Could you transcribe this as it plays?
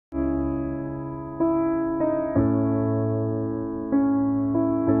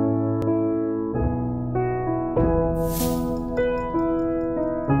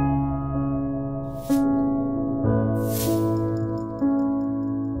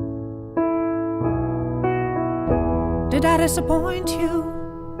Did I disappoint you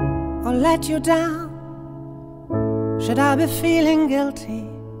or let you down? Should I be feeling guilty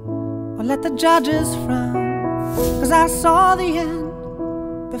or let the judges frown? 'Cause I saw the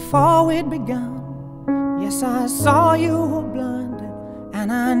end before we'd begun. Yes, I saw you were blinded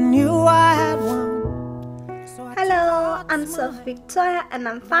and I knew I had won. Hello, I'm Sofie Victoria and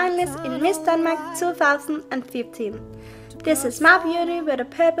I'm finalist in Miss Danmark 2015. This is my beauty with a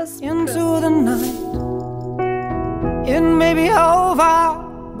purpose. Into the night, it may be over,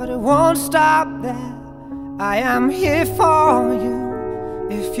 but it won't stop there. I am here for you,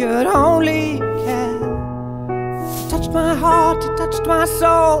 if you'd only care. You touched my heart, you touched my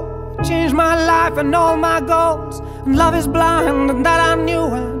soul, you changed my life and all my goals. And love is blind, and that I knew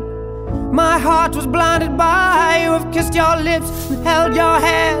when my heart was blinded by you. Have kissed your lips and held your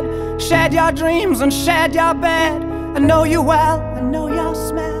head, shared your dreams and shared your bed. I know you well, I know your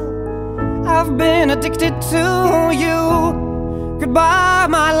smell. I've been addicted to you. Goodbye,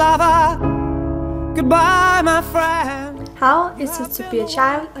 my lover. Goodbye, my friend. How is it to be a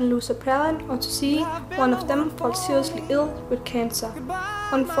child and lose a parent, or to see one of them fall seriously ill with cancer?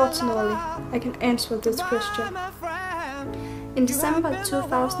 Unfortunately, I can answer this question. In December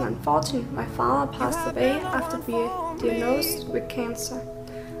 2014, my father passed away after being diagnosed with cancer.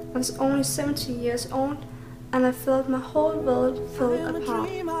 I was only 70 years old, and I felt my whole world fall apart.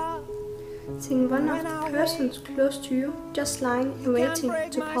 Seeing one of the persons close to you just lying and waiting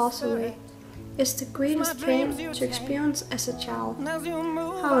to pass away is the greatest pain to experience as a child.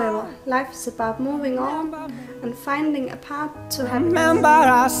 However, life is about moving on and finding a path to happiness. Remember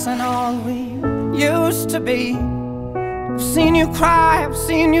us and all we used to be. I've seen you cry, I've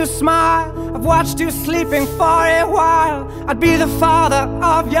seen you smile, I've watched you sleeping for a while. I'd be the father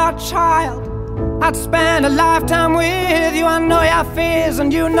of your child, I'd spend a lifetime with you. I know your fears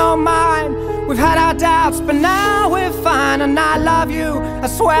and you know mine. We've had our doubts but now we're fine. And I love you, I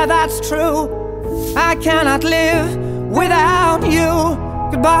swear that's true. I cannot live without you.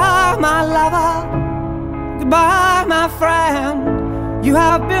 Goodbye, my lover. Goodbye, my friend. You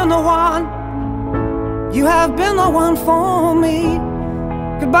have been the one. You have been the one for me.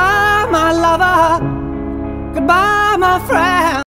 Goodbye, my lover. Goodbye, my friend.